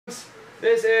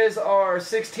This is our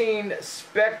 16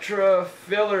 Spectra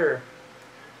Filler.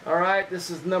 Alright,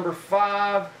 this is number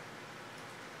 5.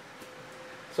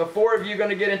 So 4 of you are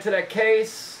going to get into that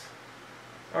case,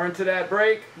 or into that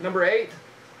break. Number 8.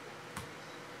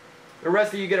 The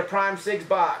rest of you get a prime 6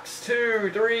 box.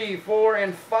 2, 3, 4,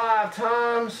 and 5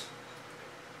 times.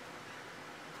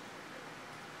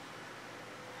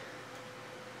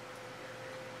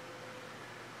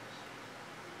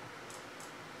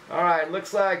 Alright,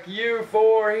 looks like you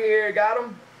 4 here got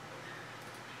them.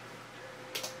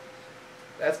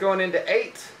 That's going into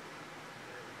 8.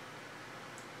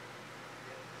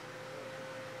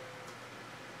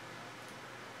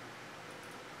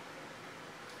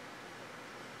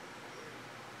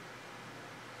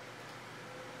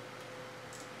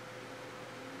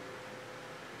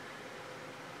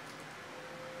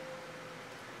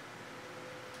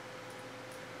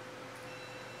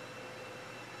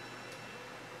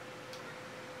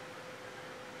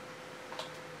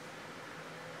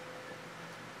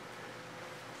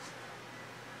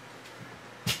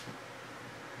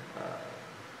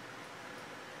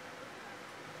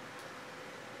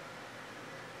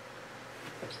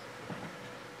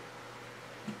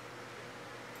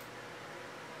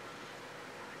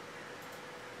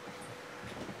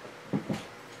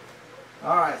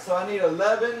 Alright, so I need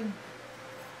 11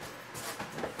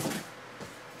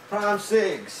 prime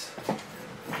 6.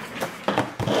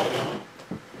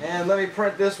 And let me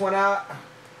print this one out.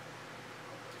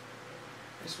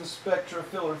 This was Spectra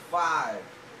Filler 5.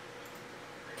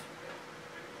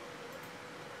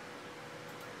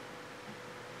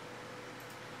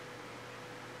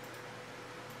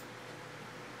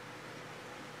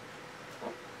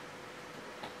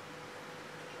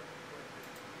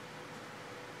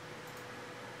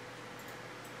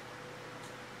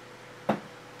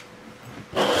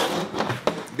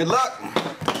 Good luck.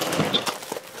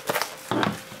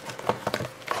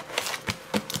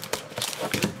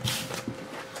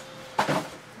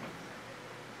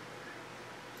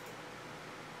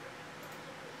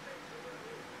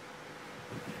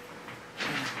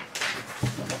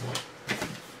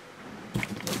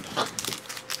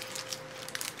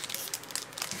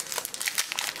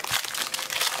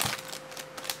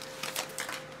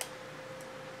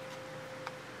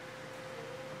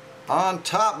 On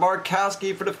top,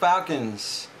 Bartkowski for the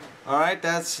Falcons. Alright,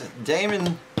 that's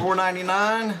Damon,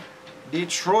 $4.99.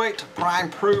 Detroit, Prime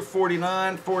Proof,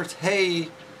 $49. Forte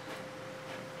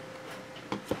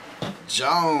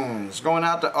Jones. Going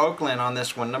out to Oakland on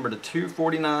this one. Number to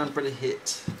 $2.49 for the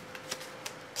hit.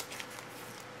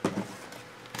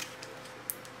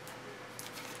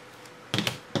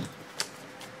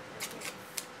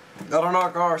 That'll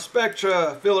knock our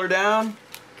Spectra Filler down.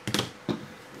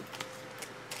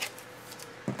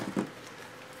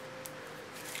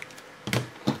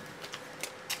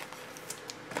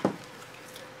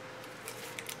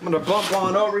 I'm going to bump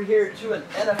on over here to an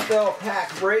NFL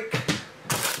pack break.